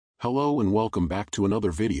Hello and welcome back to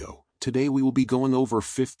another video. Today we will be going over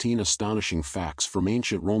 15 astonishing facts from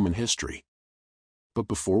ancient Roman history. But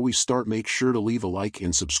before we start, make sure to leave a like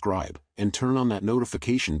and subscribe, and turn on that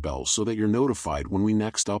notification bell so that you're notified when we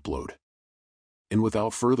next upload. And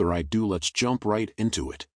without further ado, let's jump right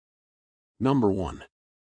into it. Number 1.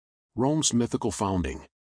 Rome's mythical founding.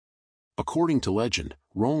 According to legend,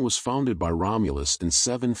 Rome was founded by Romulus in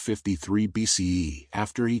 753 BCE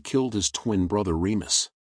after he killed his twin brother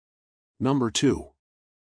Remus. Number 2.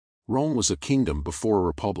 Rome was a kingdom before a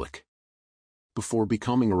republic. Before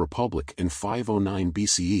becoming a republic in 509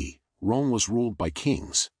 BCE, Rome was ruled by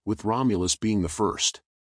kings, with Romulus being the first.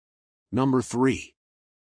 Number 3.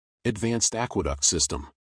 Advanced aqueduct system.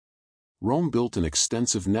 Rome built an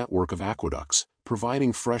extensive network of aqueducts,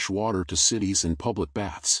 providing fresh water to cities and public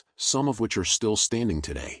baths, some of which are still standing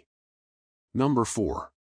today. Number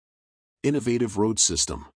 4. Innovative road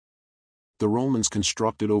system. The Romans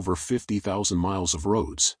constructed over 50,000 miles of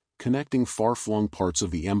roads, connecting far-flung parts of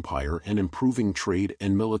the empire and improving trade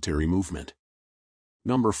and military movement.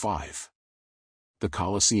 Number 5. The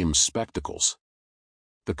Colosseum's spectacles.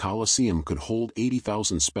 The Colosseum could hold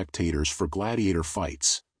 80,000 spectators for gladiator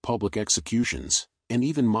fights, public executions, and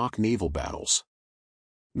even mock naval battles.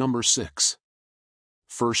 Number 6.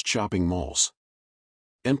 First shopping malls.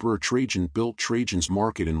 Emperor Trajan built Trajan's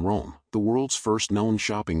Market in Rome, the world's first known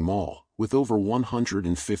shopping mall, with over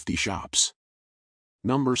 150 shops.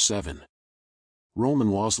 Number 7.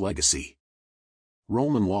 Roman law's legacy.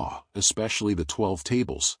 Roman law, especially the 12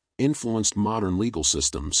 Tables, influenced modern legal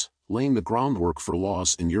systems, laying the groundwork for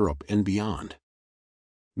laws in Europe and beyond.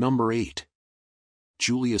 Number 8.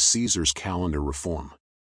 Julius Caesar's calendar reform.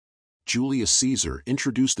 Julius Caesar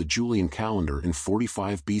introduced the Julian calendar in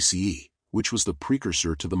 45 BCE, which was the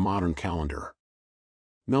precursor to the modern calendar.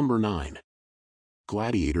 Number 9.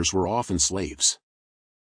 Gladiators were often slaves.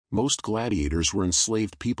 Most gladiators were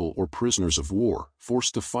enslaved people or prisoners of war,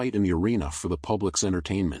 forced to fight in the arena for the public's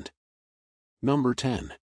entertainment. Number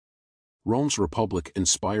 10. Rome's republic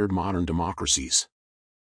inspired modern democracies.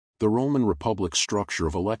 The Roman Republic's structure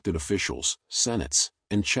of elected officials, senates,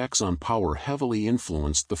 and checks on power heavily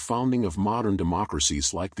influenced the founding of modern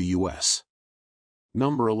democracies like the US.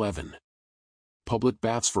 Number 11. Public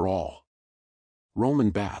baths for all. Roman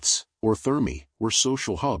baths, or thermae, were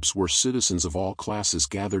social hubs where citizens of all classes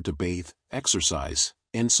gathered to bathe, exercise,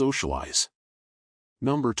 and socialize.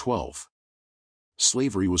 Number 12.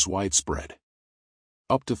 Slavery was widespread.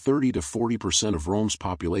 Up to 30 to 40% of Rome's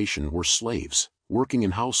population were slaves, working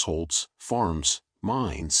in households, farms,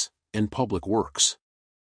 mines, and public works.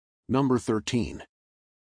 Number 13.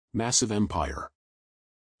 Massive empire.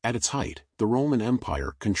 At its height, the Roman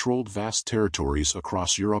Empire controlled vast territories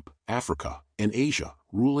across Europe, Africa, and Asia,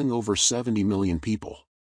 ruling over 70 million people.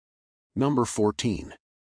 Number 14.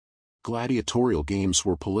 Gladiatorial games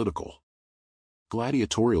were political.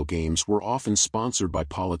 Gladiatorial games were often sponsored by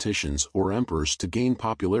politicians or emperors to gain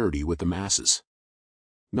popularity with the masses.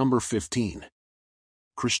 Number 15.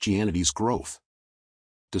 Christianity's growth.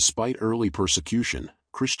 Despite early persecution,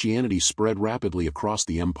 Christianity spread rapidly across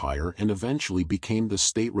the empire and eventually became the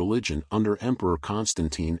state religion under Emperor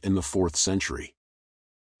Constantine in the 4th century.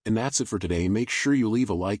 And that's it for today. Make sure you leave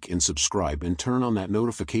a like and subscribe and turn on that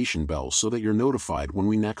notification bell so that you're notified when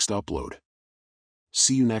we next upload.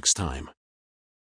 See you next time.